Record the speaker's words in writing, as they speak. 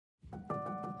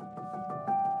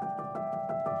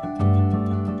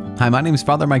Hi, my name is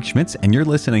Father Mike Schmitz, and you're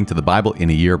listening to the Bible in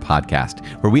a Year podcast,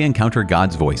 where we encounter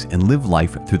God's voice and live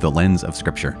life through the lens of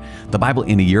Scripture. The Bible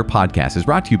in a Year podcast is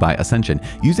brought to you by Ascension.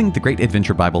 Using the Great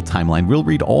Adventure Bible timeline, we'll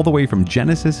read all the way from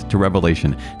Genesis to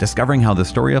Revelation, discovering how the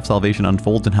story of salvation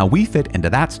unfolds and how we fit into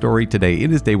that story today.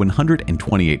 It is day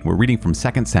 128. We're reading from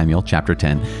 2 Samuel chapter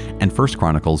 10 and 1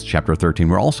 Chronicles chapter 13.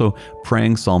 We're also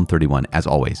praying Psalm 31, as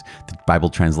always. The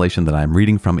Bible translation that I'm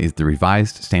reading from is the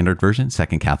Revised Standard Version,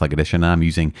 Second Catholic Edition, and I'm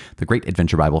using the Great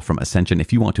Adventure Bible from Ascension.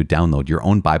 If you want to download your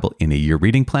own Bible in a Year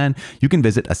reading plan, you can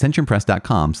visit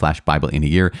ascensionpress.com/Bible in a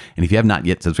Year. And if you have not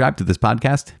yet subscribed to this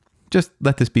podcast, just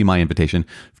let this be my invitation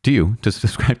to you to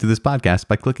subscribe to this podcast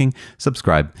by clicking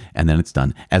subscribe, and then it's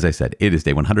done. As I said, it is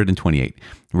day 128.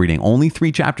 Reading only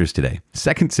 3 chapters today: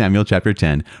 2 Samuel chapter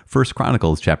 10, 1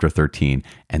 Chronicles chapter 13,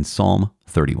 and Psalm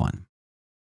 31.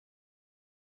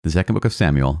 The second book of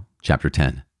Samuel, chapter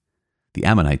 10. The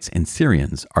Ammonites and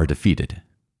Syrians are defeated.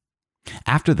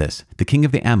 After this, the king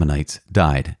of the Ammonites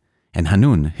died, and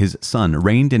Hanun, his son,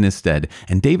 reigned in his stead.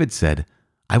 And David said,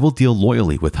 I will deal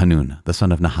loyally with Hanun, the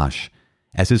son of Nahash,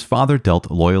 as his father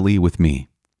dealt loyally with me.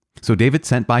 So David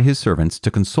sent by his servants to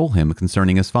console him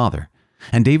concerning his father.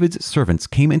 And David's servants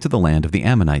came into the land of the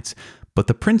Ammonites. But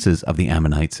the princes of the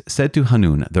Ammonites said to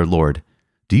Hanun, their lord,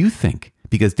 Do you think,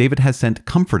 because David has sent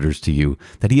comforters to you,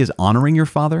 that he is honoring your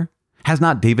father? Has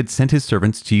not David sent his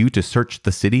servants to you to search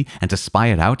the city and to spy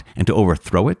it out and to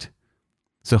overthrow it?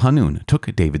 So Hanun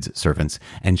took David's servants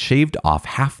and shaved off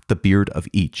half the beard of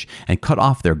each and cut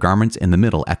off their garments in the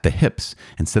middle at the hips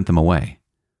and sent them away.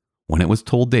 When it was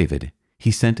told David, he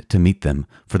sent to meet them,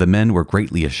 for the men were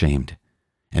greatly ashamed.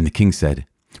 And the king said,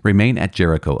 Remain at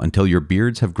Jericho until your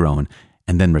beards have grown,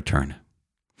 and then return.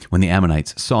 When the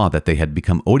Ammonites saw that they had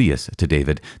become odious to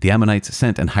David, the Ammonites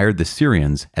sent and hired the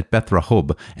Syrians at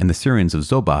Beth-Rehob and the Syrians of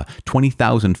Zobah,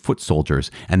 20,000 foot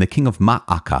soldiers, and the king of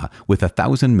Maacah with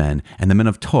 1,000 men, and the men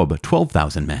of Tob,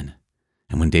 12,000 men.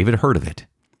 And when David heard of it,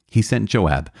 he sent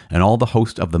Joab and all the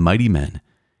host of the mighty men.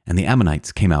 And the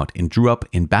Ammonites came out and drew up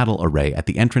in battle array at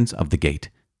the entrance of the gate.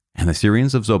 And the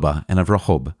Syrians of Zobah and of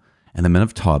Rehob, and the men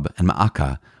of Tob and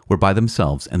Maacah were by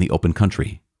themselves in the open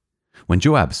country. When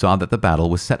Joab saw that the battle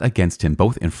was set against him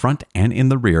both in front and in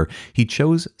the rear, he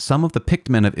chose some of the picked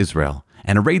men of Israel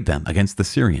and arrayed them against the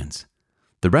Syrians.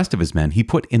 The rest of his men he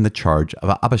put in the charge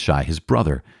of Abishai his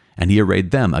brother, and he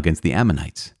arrayed them against the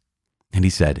Ammonites. And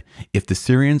he said, If the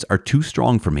Syrians are too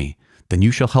strong for me, then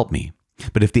you shall help me.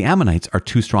 But if the Ammonites are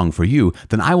too strong for you,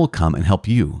 then I will come and help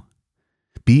you.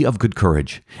 Be of good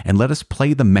courage, and let us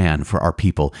play the man for our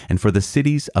people and for the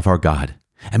cities of our God.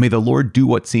 And may the Lord do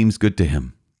what seems good to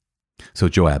him. So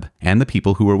Joab and the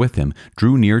people who were with him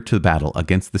drew near to battle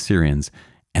against the Syrians,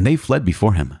 and they fled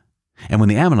before him. And when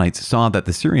the Ammonites saw that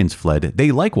the Syrians fled,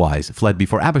 they likewise fled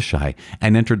before Abishai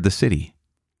and entered the city.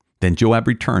 Then Joab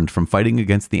returned from fighting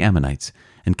against the Ammonites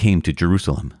and came to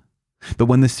Jerusalem. But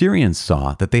when the Syrians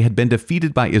saw that they had been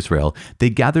defeated by Israel, they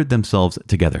gathered themselves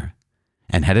together.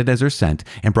 And Hadadezer sent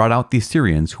and brought out the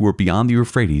Syrians who were beyond the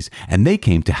Euphrates, and they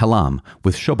came to Helam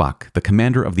with Shobach, the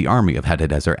commander of the army of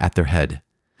Hadadezer, at their head.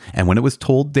 And when it was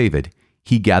told David,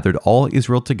 he gathered all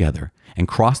Israel together and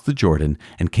crossed the Jordan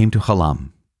and came to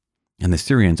Helam. And the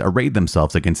Syrians arrayed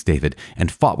themselves against David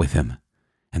and fought with him.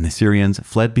 And the Syrians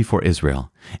fled before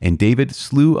Israel. And David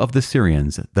slew of the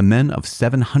Syrians the men of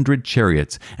 700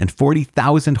 chariots and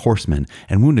 40,000 horsemen,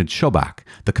 and wounded Shobach,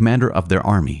 the commander of their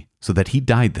army, so that he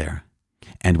died there.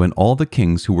 And when all the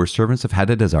kings who were servants of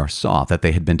Hadadezer saw that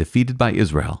they had been defeated by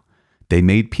Israel, they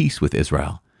made peace with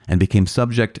Israel and became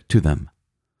subject to them.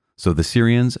 So the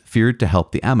Syrians feared to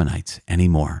help the Ammonites any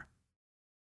more.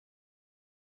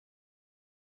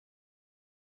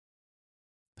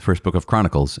 First book of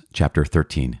Chronicles, chapter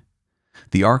 13.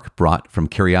 The ark brought from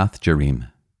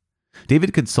Kiriath-Jearim.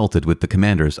 David consulted with the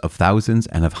commanders of thousands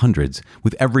and of hundreds,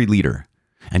 with every leader.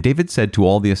 And David said to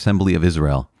all the assembly of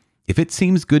Israel, If it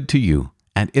seems good to you,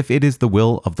 and if it is the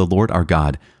will of the Lord our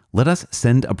God, let us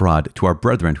send abroad to our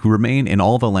brethren who remain in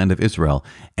all the land of Israel,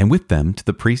 and with them to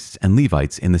the priests and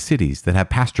Levites in the cities that have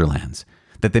pasture lands,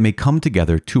 that they may come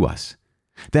together to us.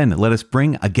 Then let us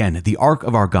bring again the ark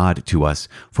of our God to us,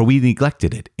 for we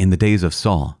neglected it in the days of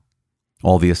Saul.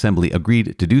 All the assembly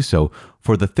agreed to do so,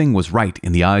 for the thing was right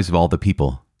in the eyes of all the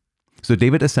people. So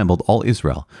David assembled all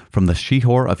Israel, from the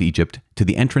Shihor of Egypt to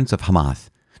the entrance of Hamath,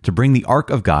 to bring the ark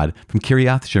of God from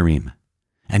Kiriath-Jearim.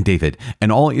 And David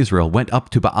and all Israel went up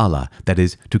to Baalah, that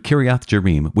is, to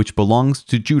Kiriath-Jearim, which belongs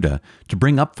to Judah, to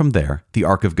bring up from there the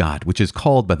ark of God, which is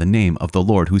called by the name of the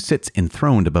Lord, who sits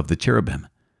enthroned above the cherubim.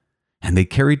 And they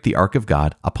carried the ark of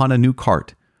God upon a new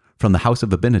cart from the house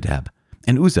of Abinadab,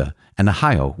 and Uzzah and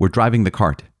Ahio were driving the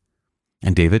cart.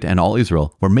 And David and all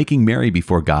Israel were making merry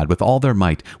before God with all their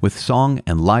might, with song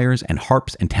and lyres and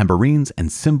harps and tambourines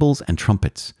and cymbals and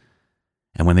trumpets.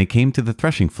 And when they came to the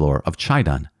threshing floor of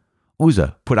Chidon,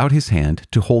 Uzzah put out his hand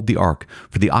to hold the ark,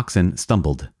 for the oxen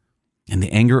stumbled. And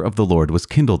the anger of the Lord was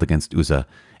kindled against Uzzah,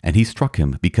 and he struck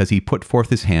him because he put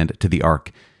forth his hand to the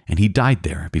ark, and he died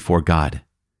there before God.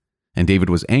 And David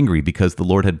was angry because the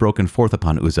Lord had broken forth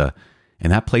upon Uzzah,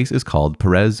 and that place is called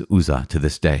Perez Uzzah to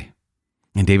this day.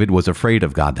 And David was afraid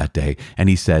of God that day, and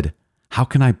he said, "How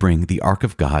can I bring the ark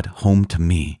of God home to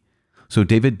me?" So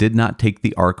David did not take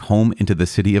the ark home into the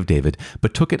city of David,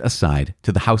 but took it aside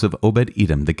to the house of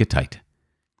Obed-Edom the Gittite.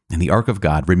 And the ark of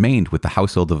God remained with the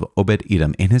household of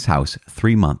Obed-Edom in his house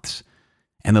 3 months.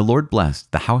 And the Lord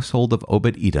blessed the household of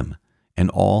Obed-Edom and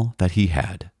all that he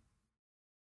had.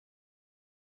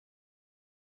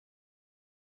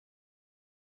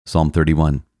 Psalm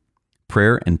 31.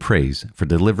 Prayer and praise for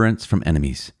deliverance from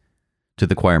enemies. To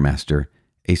the choir master,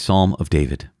 a psalm of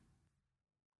David.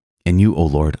 In you, O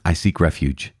Lord, I seek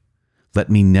refuge. Let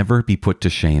me never be put to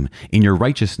shame. In your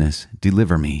righteousness,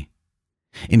 deliver me.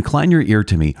 Incline your ear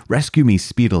to me. Rescue me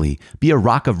speedily. Be a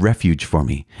rock of refuge for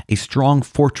me, a strong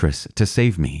fortress to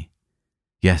save me.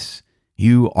 Yes,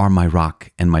 you are my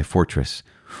rock and my fortress.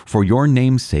 For your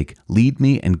name's sake, lead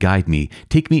me and guide me.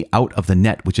 Take me out of the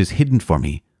net which is hidden for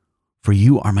me. For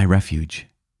you are my refuge.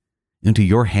 Into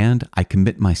your hand I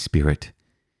commit my spirit.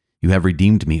 You have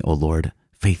redeemed me, O Lord,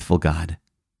 faithful God.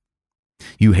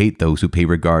 You hate those who pay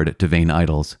regard to vain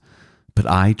idols, but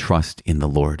I trust in the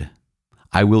Lord.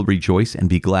 I will rejoice and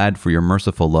be glad for your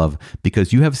merciful love,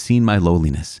 because you have seen my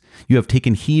lowliness. You have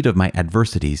taken heed of my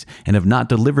adversities, and have not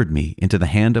delivered me into the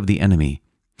hand of the enemy.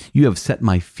 You have set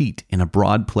my feet in a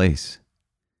broad place.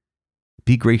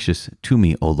 Be gracious to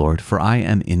me, O Lord, for I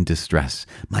am in distress.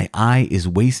 My eye is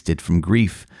wasted from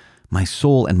grief, my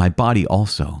soul and my body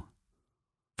also.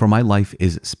 For my life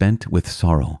is spent with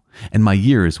sorrow, and my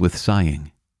years with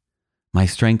sighing. My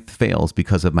strength fails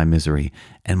because of my misery,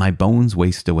 and my bones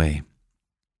waste away.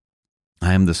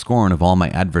 I am the scorn of all my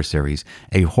adversaries,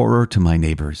 a horror to my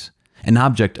neighbors, an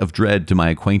object of dread to my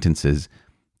acquaintances.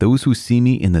 Those who see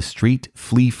me in the street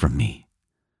flee from me.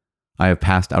 I have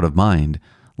passed out of mind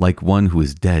like one who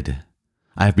is dead.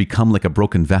 I have become like a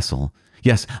broken vessel.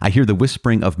 Yes, I hear the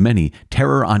whispering of many,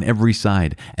 terror on every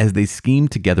side, as they scheme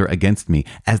together against me,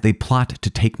 as they plot to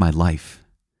take my life.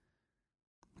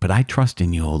 But I trust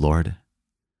in you, O Lord.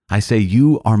 I say,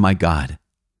 you are my God.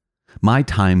 My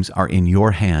times are in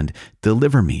your hand.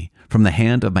 Deliver me from the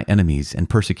hand of my enemies and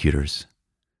persecutors.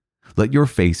 Let your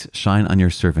face shine on your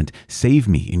servant. Save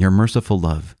me in your merciful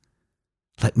love.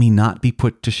 Let me not be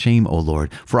put to shame, O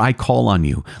Lord, for I call on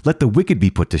you. Let the wicked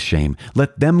be put to shame.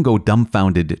 Let them go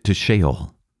dumbfounded to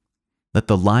Sheol. Let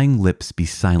the lying lips be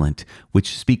silent,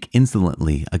 which speak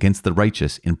insolently against the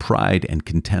righteous in pride and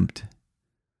contempt.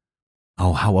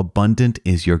 Oh, how abundant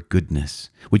is your goodness,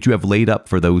 which you have laid up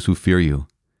for those who fear you.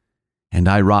 And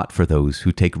I wrought for those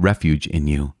who take refuge in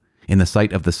you, in the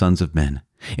sight of the sons of men.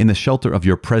 In the shelter of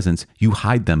your presence, you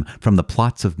hide them from the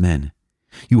plots of men.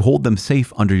 You hold them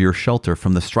safe under your shelter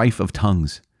from the strife of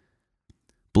tongues.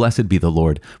 Blessed be the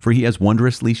Lord, for he has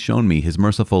wondrously shown me his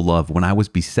merciful love when I was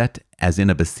beset as in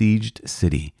a besieged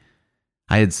city.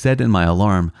 I had said in my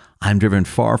alarm, I am driven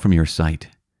far from your sight.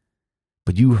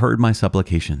 But you heard my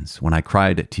supplications when I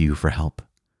cried to you for help.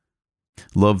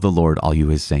 Love the Lord, all you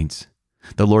his saints.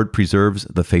 The Lord preserves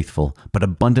the faithful, but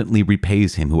abundantly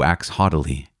repays him who acts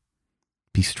haughtily.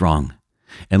 Be strong,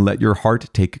 and let your heart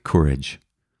take courage,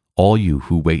 all you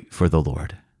who wait for the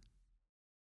Lord.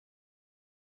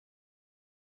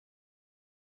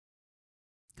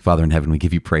 Father in heaven, we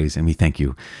give you praise and we thank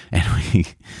you. And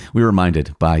we're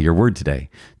reminded by your word today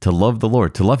to love the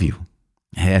Lord, to love you.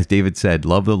 As David said,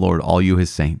 love the Lord, all you his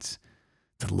saints.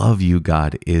 To love you,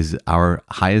 God, is our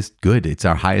highest good. It's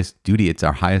our highest duty. It's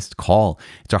our highest call.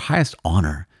 It's our highest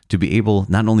honor to be able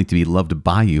not only to be loved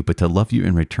by you, but to love you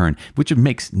in return, which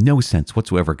makes no sense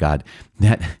whatsoever, God,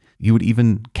 that you would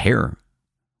even care.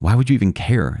 Why would you even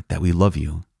care that we love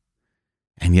you?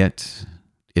 And yet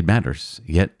it matters.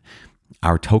 Yet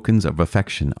our tokens of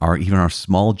affection are even our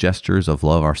small gestures of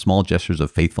love, our small gestures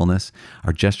of faithfulness,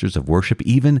 our gestures of worship,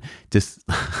 even just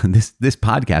this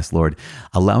podcast, Lord,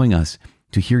 allowing us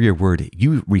to hear your word.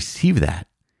 You receive that.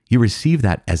 You receive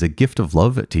that as a gift of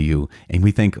love to you. And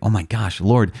we think, oh my gosh,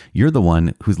 Lord, you're the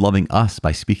one who's loving us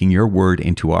by speaking your word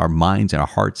into our minds and our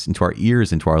hearts, into our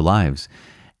ears, into our lives.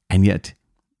 And yet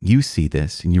you see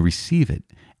this and you receive it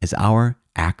as our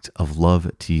act of love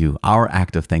to you, our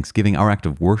act of thanksgiving, our act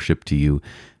of worship to you,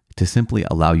 to simply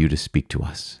allow you to speak to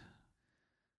us.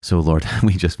 So Lord,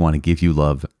 we just want to give you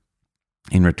love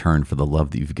in return for the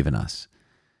love that you've given us.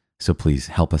 So please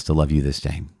help us to love you this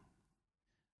day.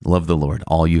 Love the Lord,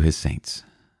 all you his saints.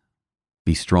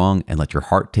 Be strong and let your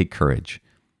heart take courage,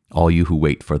 all you who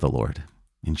wait for the Lord.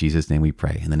 In Jesus' name we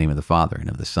pray, in the name of the Father, and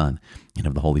of the Son, and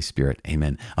of the Holy Spirit.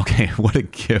 Amen. Okay, what a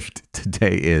gift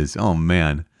today is. Oh,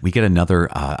 man. We get another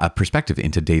perspective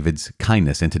into David's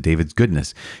kindness, into David's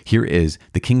goodness. Here is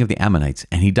the king of the Ammonites,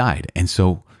 and he died. And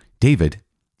so David,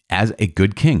 as a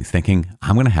good king, thinking,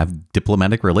 I'm going to have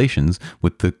diplomatic relations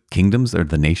with the kingdoms or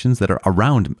the nations that are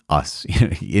around us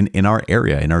in our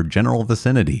area, in our general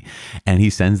vicinity. And he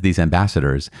sends these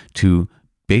ambassadors to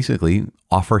basically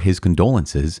offer his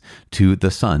condolences to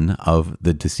the son of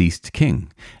the deceased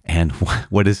king. And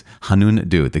what does Hanun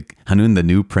do? Hanun, the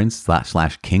new prince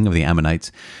slash king of the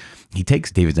Ammonites, he takes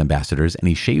David's ambassadors and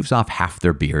he shaves off half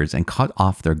their beards and cut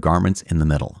off their garments in the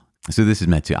middle. So this is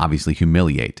meant to obviously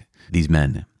humiliate these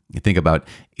men. You think about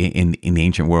in the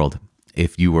ancient world,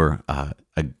 if you were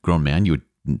a grown man, you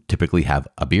would typically have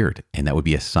a beard, and that would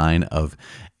be a sign of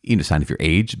sign of your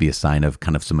age, be a sign of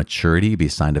kind of some maturity, be a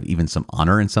sign of even some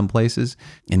honor in some places.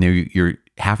 And there,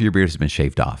 half of your beard has been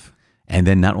shaved off. And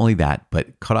then not only that,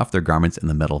 but cut off their garments in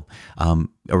the middle,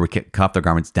 or cut off their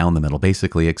garments down the middle,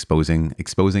 basically exposing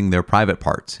their private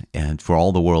parts. And for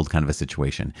all the world kind of a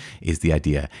situation is the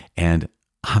idea. And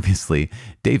obviously,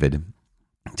 David,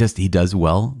 he does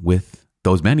well with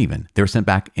those men even. They're sent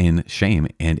back in shame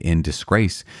and in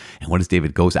disgrace. And what does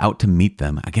David? Goes out to meet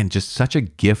them. Again, just such a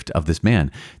gift of this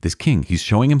man, this king. He's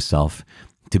showing himself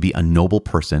to be a noble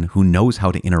person who knows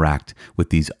how to interact with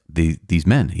these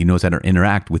men. He knows how to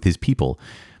interact with his people.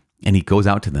 And he goes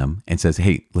out to them and says,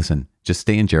 hey, listen, just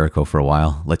stay in Jericho for a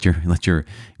while. Let your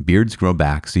beards grow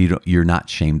back so you're not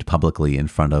shamed publicly in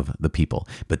front of the people.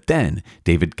 But then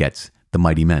David gets the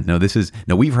mighty men. Now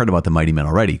we've heard about the mighty men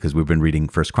already because we've been reading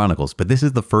First Chronicles, but this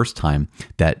is the first time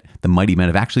that the mighty men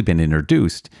have actually been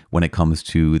introduced when it comes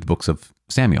to the books of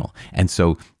Samuel. And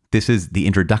so this is the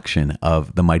introduction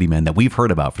of the mighty men that we've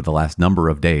heard about for the last number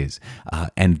of days.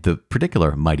 And the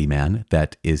particular mighty man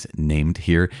that is named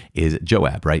here is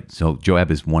Joab, right? So Joab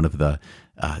is one of the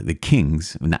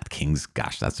kings, not kings,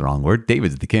 gosh, that's the wrong word.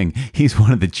 David's the king. He's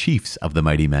one of the chiefs of the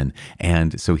mighty men.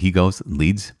 And so he goes,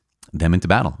 leads them into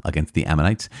battle against the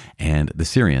Ammonites and the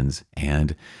Syrians.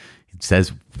 And it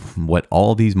says what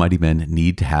all these mighty men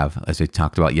need to have, as I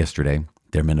talked about yesterday.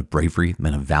 They're men of bravery,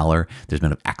 men of valor. There's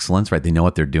men of excellence, right? They know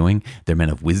what they're doing. They're men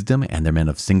of wisdom, and they're men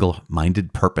of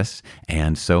single-minded purpose.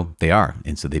 And so they are.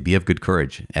 And so they be of good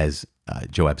courage, as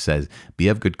Joab says, be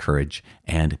of good courage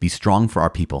and be strong for our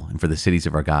people and for the cities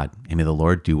of our God. And may the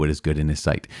Lord do what is good in his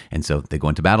sight. And so they go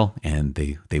into battle and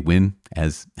they win,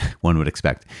 as one would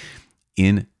expect.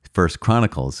 In First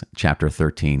Chronicles chapter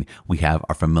 13, we have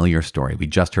our familiar story. We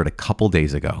just heard a couple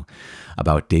days ago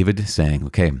about David saying,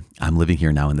 okay, I'm living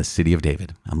here now in the city of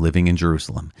David. I'm living in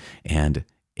Jerusalem. And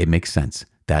it makes sense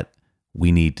that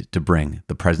we need to bring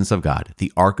the presence of God,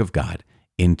 the ark of God,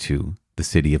 into the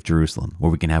city of Jerusalem,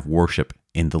 where we can have worship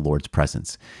in the Lord's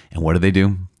presence. And what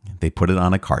do? They put it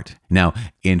on a cart. Now,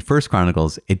 in First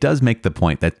Chronicles, it does make the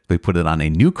point that they put it on a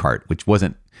new cart, which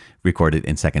wasn't recorded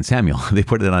in 2 Samuel. They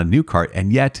put it on a new cart.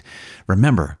 And yet,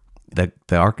 remember that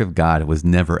the ark of God was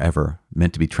never, ever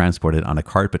meant to be transported on a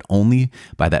cart, but only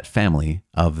by that family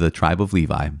of the tribe of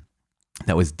Levi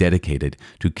that was dedicated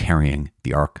to carrying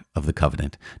the ark of the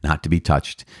covenant, not to be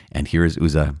touched. And here is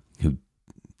Uzzah, who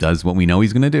does what we know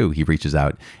he's going to do. He reaches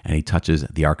out and he touches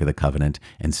the ark of the covenant.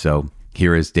 And so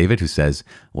here is David, who says,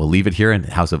 we'll leave it here in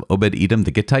the house of Obed-Edom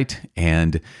the Gittite,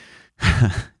 and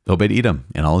Obed-Edom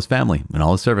and all his family and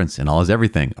all his servants and all his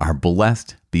everything are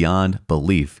blessed beyond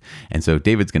belief. And so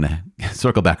David's going to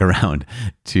circle back around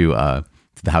to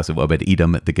the house of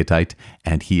Obed-Edom the Gittite,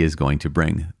 and he is going to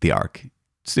bring the ark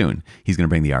soon. He's going to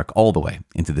bring the ark all the way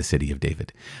into the city of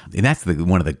David. And that's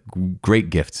one of the great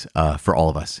gifts for all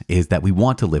of us, is that we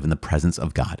want to live in the presence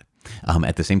of God.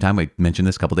 At the same time, I mentioned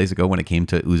this a couple days ago when it came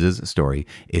to Uzzah's story,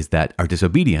 is that our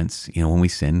disobedience, when we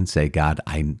sin and say, God,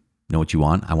 I know what you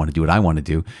want, I want to do what I want to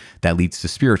do, that leads to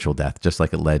spiritual death, just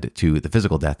like it led to the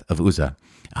physical death of Uzzah.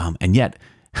 And yet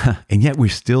we're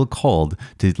still called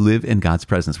to live in God's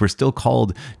presence. We're still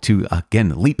called to,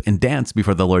 again, leap and dance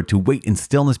before the Lord, to wait in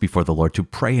stillness before the Lord, to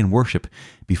pray and worship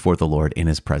before the Lord in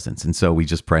his presence. And so we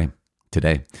just pray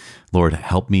today, Lord,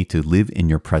 help me to live in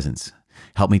your presence.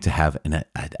 Help me to have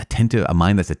a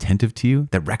mind that's attentive to you,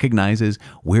 that recognizes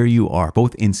where you are,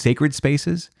 both in sacred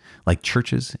spaces, like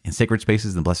churches, in sacred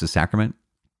spaces in the Blessed Sacrament,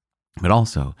 but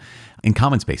also in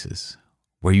common spaces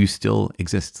where you still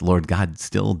exist. Lord, God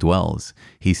still dwells.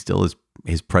 He still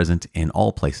is present in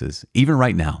all places, even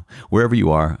right now, wherever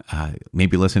you are,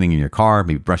 maybe listening in your car,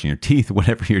 maybe brushing your teeth,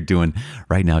 whatever you're doing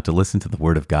right now, to listen to the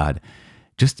word of God.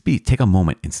 just take a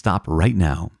moment and stop right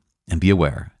now and be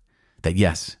aware that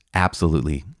yes,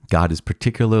 absolutely, God is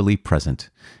particularly present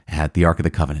at the Ark of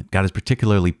the Covenant. God is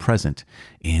particularly present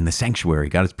in the sanctuary.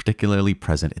 God is particularly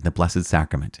present in the Blessed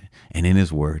Sacrament and in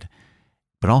His Word.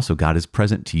 But also God is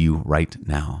present to you right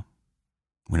now.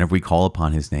 Whenever we call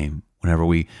upon His name, whenever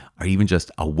we are even just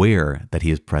aware that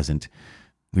He is present,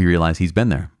 we realize He's been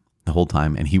there the whole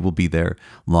time, and He will be there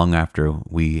long after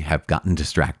we have gotten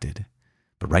distracted.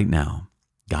 But right now,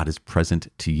 God is present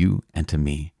to you and to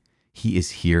me. He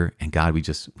is here, and God, we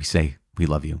say, we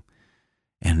love you.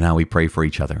 And now we pray for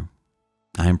each other.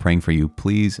 I am praying for you.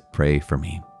 Please pray for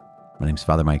me. My name is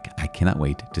Father Mike. I cannot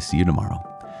wait to see you tomorrow.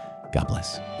 God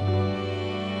bless.